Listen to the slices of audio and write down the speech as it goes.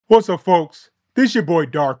What's up, folks? This your boy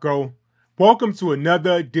Darko. Welcome to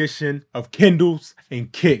another edition of Kindles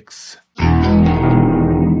and Kicks.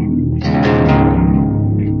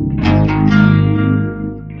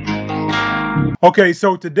 Okay,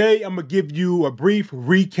 so today I'm going to give you a brief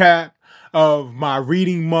recap of my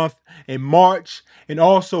reading month in March and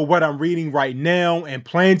also what I'm reading right now and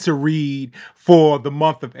plan to read for the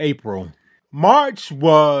month of April. March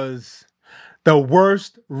was the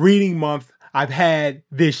worst reading month I've had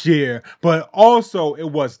this year, but also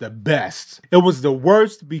it was the best. It was the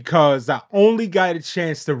worst because I only got a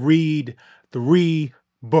chance to read 3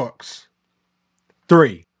 books.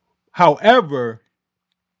 3. However,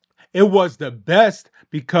 it was the best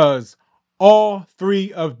because all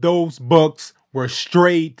 3 of those books were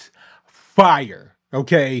straight fire.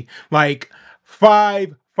 Okay? Like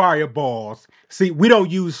 5 fireballs. See, we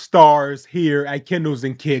don't use stars here at Kindles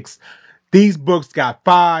and Kicks. These books got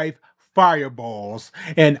 5 fireballs,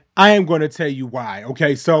 and I am going to tell you why.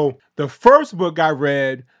 Okay, so the first book I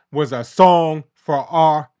read was A Song for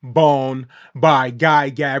Arbonne by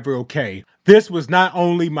Gavriel K. This was not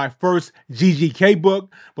only my first GGK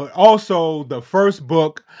book, but also the first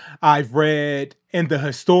book I've read in the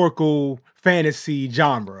historical fantasy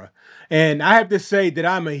genre. And I have to say that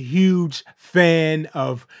I'm a huge fan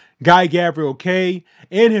of Gavriel K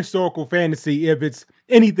and historical fantasy if it's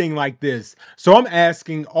anything like this. So I'm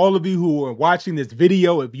asking all of you who are watching this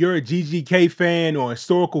video, if you're a GGK fan or a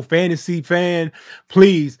historical fantasy fan,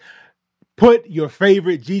 please put your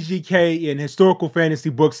favorite GGK and historical fantasy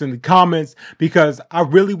books in the comments because I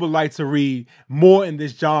really would like to read more in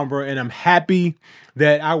this genre, and I'm happy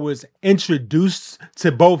that I was introduced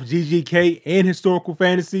to both GGK and historical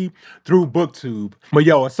fantasy through BookTube. But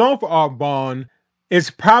yo, A Song for Arbonne is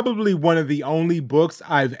probably one of the only books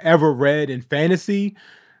I've ever read in fantasy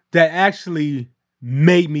that actually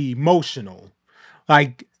made me emotional.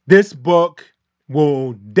 Like, this book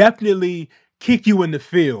will definitely kick you in the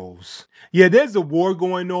feels. Yeah, there's a war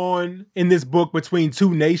going on in this book between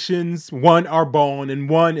 2 nations, one Arbonne and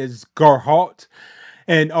one is Garhalt.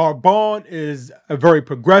 And Arbonne is a very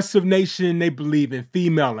progressive nation. They believe in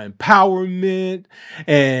female empowerment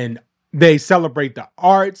and they celebrate the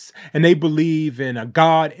arts, and they believe in a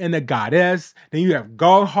god and a goddess. Then you have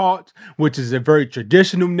Garhalt, which is a very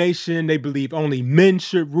traditional nation. They believe only men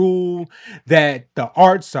should rule, that the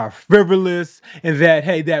arts are frivolous, and that,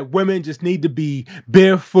 hey, that women just need to be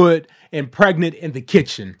barefoot and pregnant in the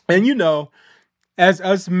kitchen. And you know, as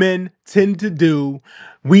us men tend to do,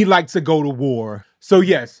 we like to go to war. So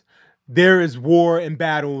yes, there is war and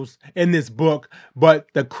battles in this book, but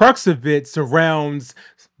the crux of it surrounds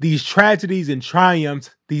these tragedies and triumphs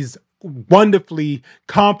these wonderfully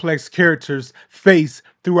complex characters face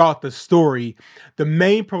throughout the story. The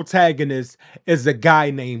main protagonist is a guy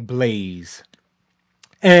named Blaze.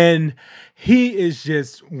 And he is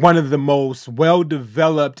just one of the most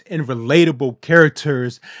well-developed and relatable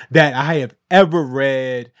characters that I have ever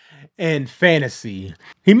read in fantasy.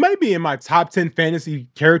 He might be in my top 10 fantasy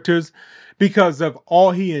characters because of all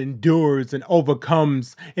he endures and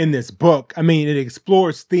overcomes in this book. I mean, it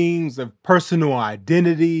explores themes of personal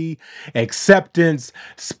identity, acceptance,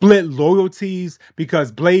 split loyalties,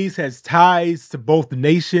 because Blaze has ties to both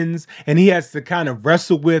nations and he has to kind of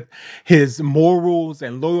wrestle with his morals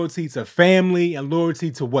and loyalty to family and loyalty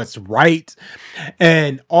to what's right.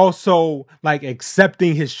 And also like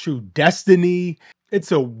accepting his true destiny.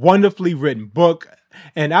 It's a wonderfully written book.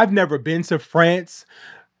 And I've never been to France,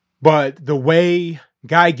 but the way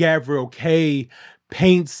Gavriel K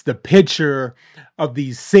paints the picture of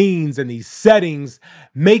these scenes and these settings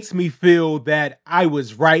makes me feel that I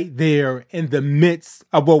was right there in the midst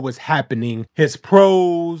of what was happening. His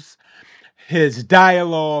prose, his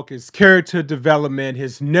dialogue, his character development,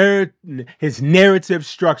 his narrative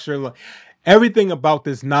structure, everything about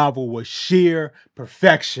this novel was sheer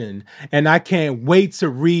perfection, and I can't wait to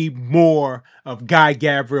read more of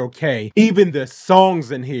Gavriel K. Even the songs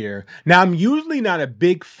in here. Now, I'm usually not a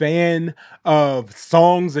big fan of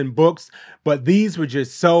songs and books, but these were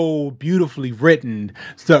just so beautifully written.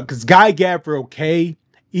 So, because Gavriel K,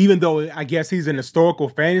 even though I guess he's an historical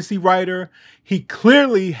fantasy writer, he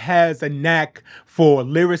clearly has a knack for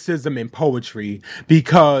lyricism and poetry,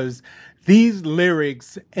 because these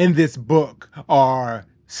lyrics in this book are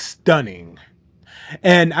stunning.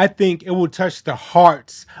 And I think it will touch the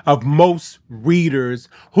hearts of most readers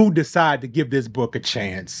who decide to give this book a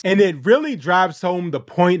chance. And it really drives home the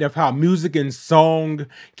point of how music and song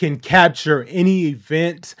can capture any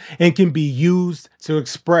event and can be used to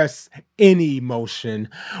express any emotion,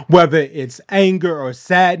 whether it's anger or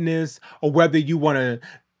sadness, or whether you want to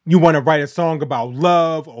you want to write a song about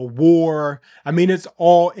love or war. I mean, it's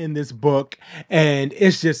all in this book, and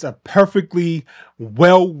it's just a perfectly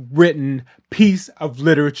well-written piece of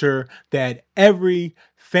literature that every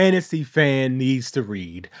fantasy fan needs to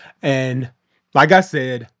read. And like I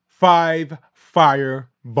said, 5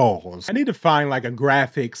 fireballs. I need to find like a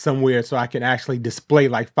graphic somewhere so I can actually display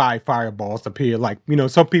like 5 fireballs up here. Like, you know,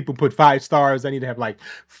 some people put 5 stars. I need to have like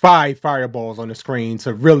 5 fireballs on the screen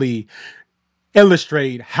to really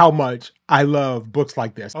illustrate how much I love books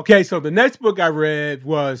like this. Okay, so the next book I read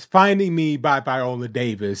was Finding Me by Viola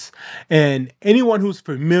Davis. And anyone who's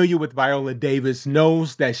familiar with Viola Davis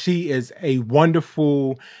knows that she is a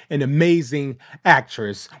wonderful and amazing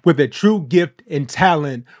actress with a true gift and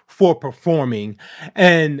talent for performing.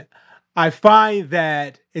 And I find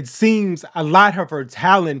that it seems a lot of her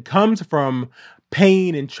talent comes from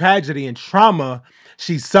pain and tragedy and trauma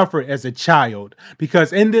she suffered as a child.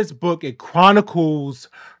 Because in this book, it chronicles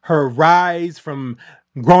her rise from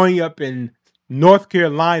growing up in North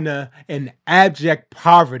Carolina in abject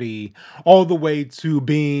poverty, all the way to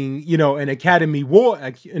being, you know, an Academy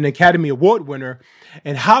Award winner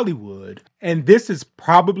in Hollywood. And this is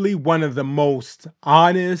probably one of the most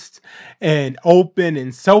honest and open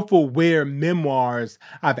and self-aware memoirs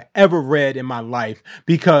I've ever read in my life,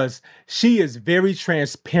 because she is very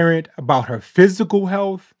transparent about her physical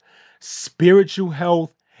health, spiritual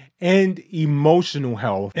health, and emotional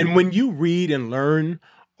health. And when you read and learn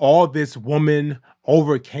all this woman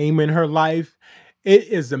overcame in her life, it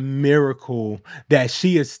is a miracle that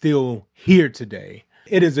she is still here today.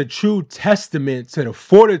 It is a true testament to the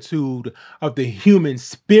fortitude of the human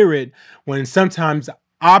spirit when sometimes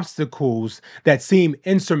obstacles that seem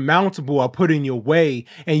insurmountable are put in your way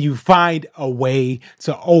and you find a way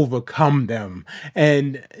to overcome them.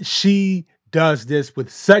 And she does this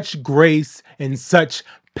with such grace and such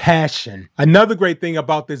passion. Another great thing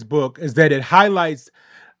about this book is that it highlights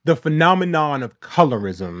the phenomenon of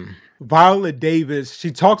colorism. Viola Davis,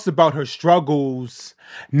 she talks about her struggles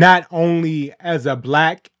not only as a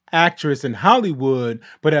Black actress in Hollywood,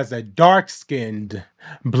 but as a dark-skinned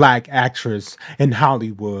Black actress in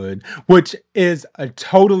Hollywood, which is a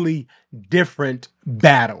totally different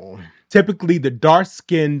battle. Typically, the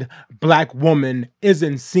dark-skinned Black woman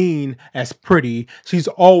isn't seen as pretty. She's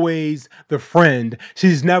always the friend.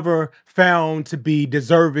 She's never found to be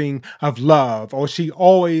deserving of love, or she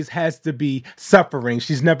always has to be suffering.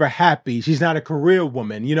 She's never happy. She's not a career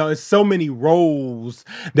woman. You know, it's so many roles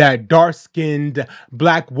that dark-skinned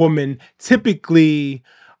Black women typically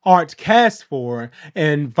aren't cast for,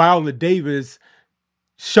 and Viola Davis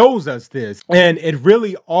shows us this. And it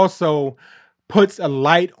really also puts a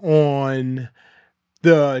light on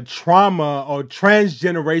the trauma or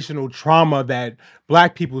transgenerational trauma that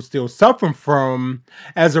Black people still suffer from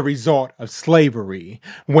as a result of slavery,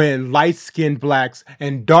 when light-skinned Blacks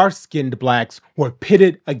and dark-skinned Blacks were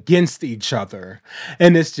pitted against each other.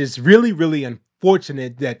 And it's just really, really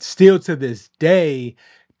unfortunate that still to this day,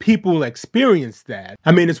 people experience that.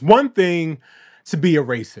 I mean, it's one thing to be a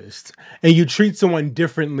racist and you treat someone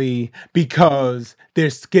differently because their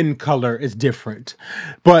skin color is different.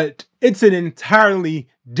 But it's an entirely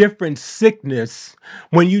different sickness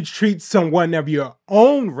when you treat someone of your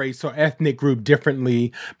own race or ethnic group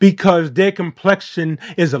differently because their complexion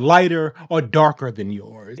is lighter or darker than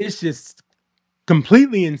yours. It's just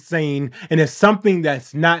completely insane, and it's something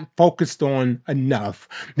that's not focused on enough.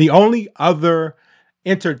 The only other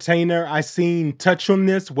entertainer I seen touch on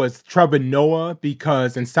this was Trevor Noah,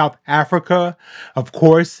 because in South Africa, of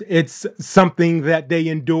course, it's something that they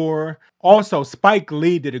endure. Also, Spike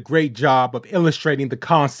Lee did a great job of illustrating the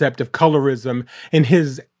concept of colorism in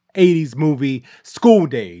his 80s movie School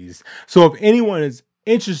Days. So if anyone is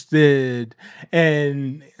interested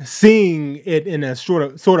in seeing it in a sort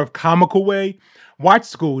of comical way, watch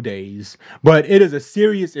School Days. But it is a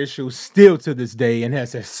serious issue still to this day and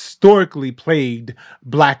has historically plagued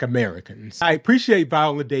Black Americans. I appreciate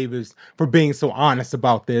Viola Davis for being so honest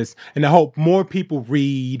about this, and I hope more people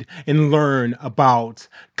read and learn about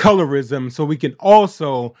colorism so we can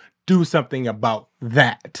also do something about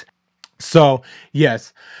that. So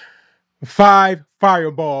yes, 5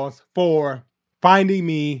 fireballs for Finding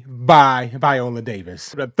Me by Viola Davis.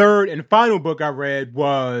 The third and final book I read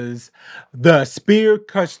was The Spear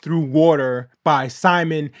Cuts Through Water by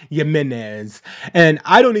Simon Jimenez. And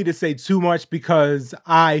I don't need to say too much because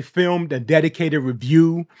I filmed a dedicated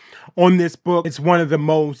review on this book. It's one of the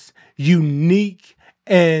most unique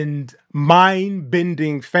and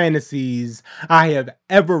mind-bending fantasies I have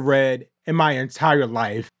ever read in my entire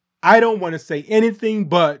life. I don't want to say anything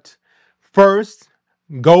but first,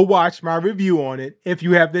 go watch my review on it if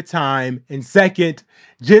you have the time. And second,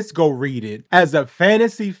 just go read it. As a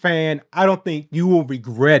fantasy fan, I don't think you will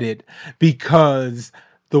regret it because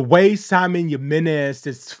the way Simon Jimenez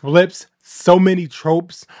just flips so many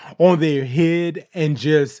tropes on their head and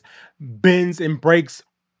just bends and breaks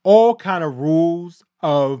all kind of rules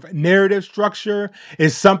of narrative structure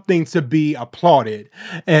is something to be applauded.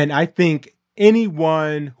 And I think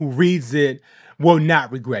anyone who reads it will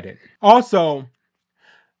not regret it. Also,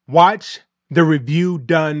 watch the review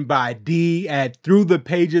done by D at Through the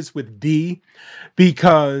Pages with D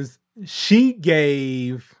because she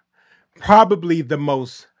gave probably the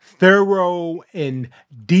most thorough and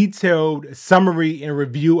detailed summary and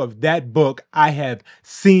review of that book I have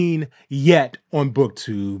seen yet on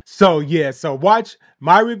BookTube. So yeah, so watch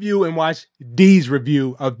my review and watch Dee's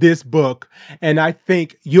review of this book, and I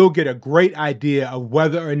think you'll get a great idea of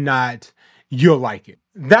whether or not you'll like it.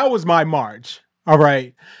 That was my March. All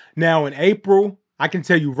right. Now in April, I can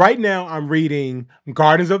tell you right now, I'm reading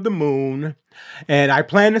Gardens of the Moon, and I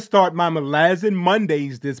plan to start my Malazan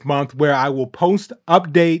Mondays this month where I will post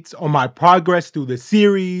updates on my progress through the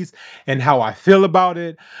series and how I feel about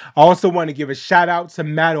it. I also want to give a shout out to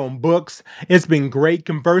Matt on Books. It's been great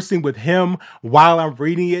conversing with him while I'm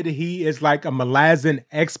reading it. He is like a Malazan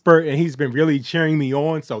expert and he's been really cheering me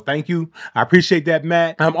on. So thank you. I appreciate that,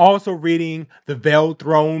 Matt. I'm also reading The Veiled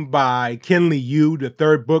Throne by Ken Liu, the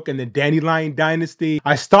third book in the Dandelion Dynasty.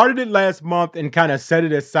 I started it last month and kind of set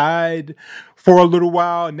it aside for a little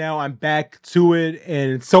while. Now I'm back to it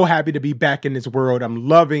and so happy to be back in this world. I'm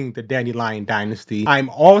loving the Dandelion Dynasty. I'm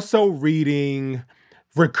also reading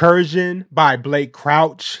Recursion by Blake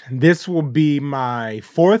Crouch. This will be my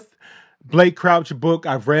fourth Blake Crouch book.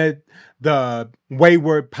 I've read the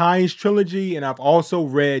Wayward Pines trilogy and I've also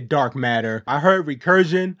read Dark Matter. I heard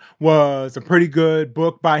Recursion was a pretty good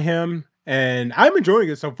book by him and I'm enjoying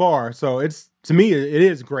it so far. So it's, to me, it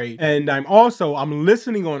is great. And I'm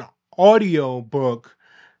listening on audio book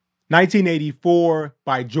 1984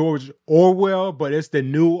 by George Orwell, but it's the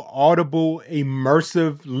new Audible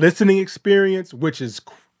immersive listening experience, which is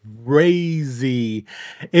crazy.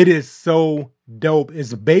 It is so dope.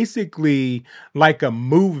 It's basically like a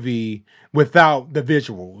movie without the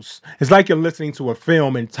visuals. It's like you're listening to a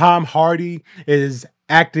film, and Tom Hardy is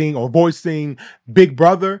acting or voicing Big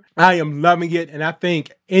Brother. I am loving it, and I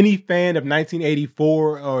think any fan of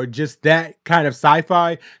 1984 or just that kind of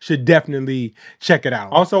sci-fi should definitely check it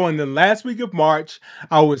out. Also, in the last week of March,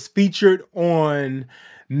 I was featured on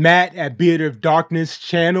Matt at Beard of Darkness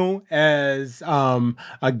channel as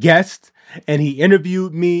a guest, and he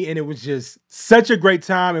interviewed me, and it was just such a great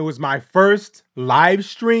time. It was my first live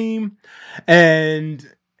stream, and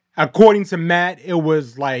according to Matt, it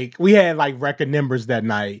was like we had like record numbers that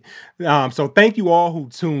night. So thank you all who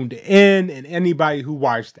tuned in and anybody who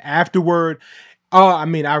watched afterward. I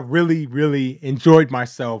mean, I really, really enjoyed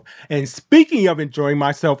myself. And speaking of enjoying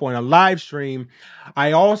myself on a live stream,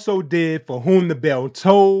 I also did For Whom the Bell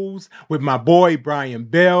Tolls with my boy, Brian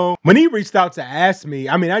Bell. When he reached out to ask me,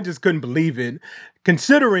 I mean, I just couldn't believe it.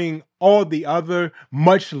 Considering all the other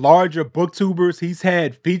much larger booktubers he's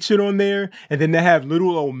had featured on there, and then to have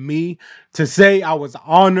little old me, to say I was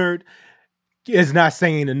honored is not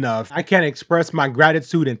saying enough. I can't express my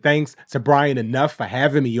gratitude and thanks to Brian enough for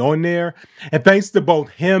having me on there. And thanks to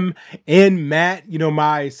both him and Matt, you know,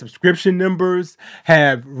 my subscription numbers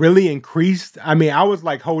have really increased. I mean, I was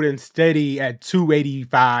like holding steady at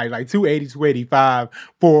 285, like 280, 285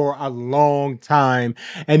 for a long time.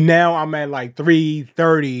 And now I'm at like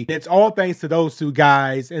 330. It's all thanks to those two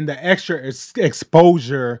guys and the extra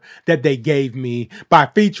exposure that they gave me by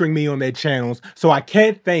featuring me on their channels. So I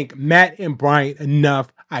can't thank Matt and Brian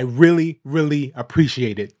enough. I really, really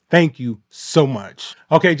appreciate it. Thank you so much.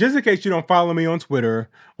 Okay, just in case you don't follow me on Twitter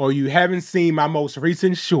or you haven't seen my most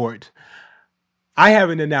recent short, I have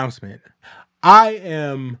an announcement. I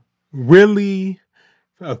am really,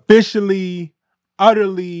 officially,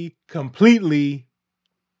 utterly, completely,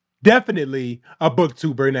 definitely a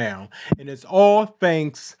booktuber now. And it's all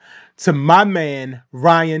thanks to my man,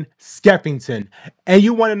 Ryan Skeffington. And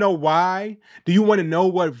you want to know why? Do you want to know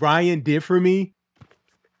what Ryan did for me?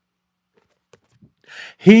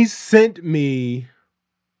 He sent me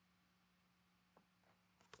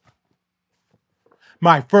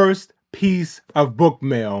my first piece of book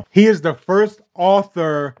mail. He is the first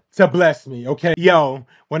author to bless me, okay? Yo,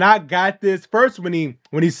 when I got this, first when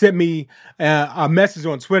he sent me a message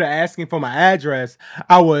on Twitter asking for my address,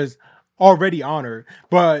 I was already honored.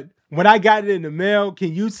 But when I got it in the mail,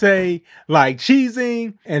 can you say like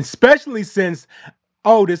cheesing? And especially since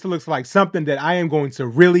oh, this looks like something that I am going to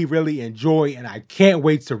really, really enjoy, and I can't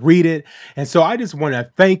wait to read it. And so I just want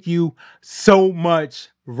to thank you so much,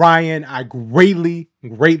 Ryan. I greatly,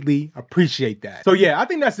 greatly appreciate that. So yeah, I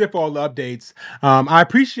think that's it for all the updates. I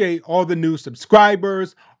appreciate all the new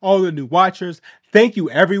subscribers, all the new watchers. Thank you,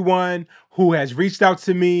 everyone who has reached out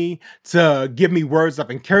to me to give me words of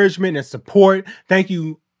encouragement and support. Thank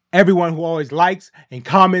you, everyone who always likes and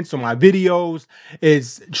comments on my videos.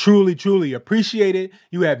 Is truly, truly appreciated.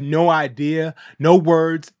 You have no idea, no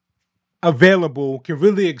words available can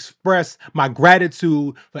really express my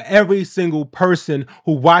gratitude for every single person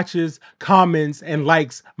who watches, comments, and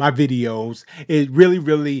likes my videos. It really,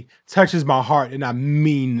 really touches my heart, and I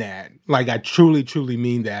mean that. Like, I truly, truly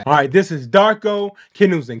mean that. All right, this is Darko,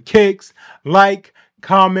 Kindles and Kicks. Like,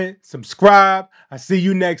 comment, subscribe. I see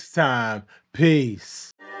you next time.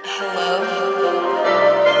 Peace. Hello,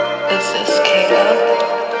 is this Kato?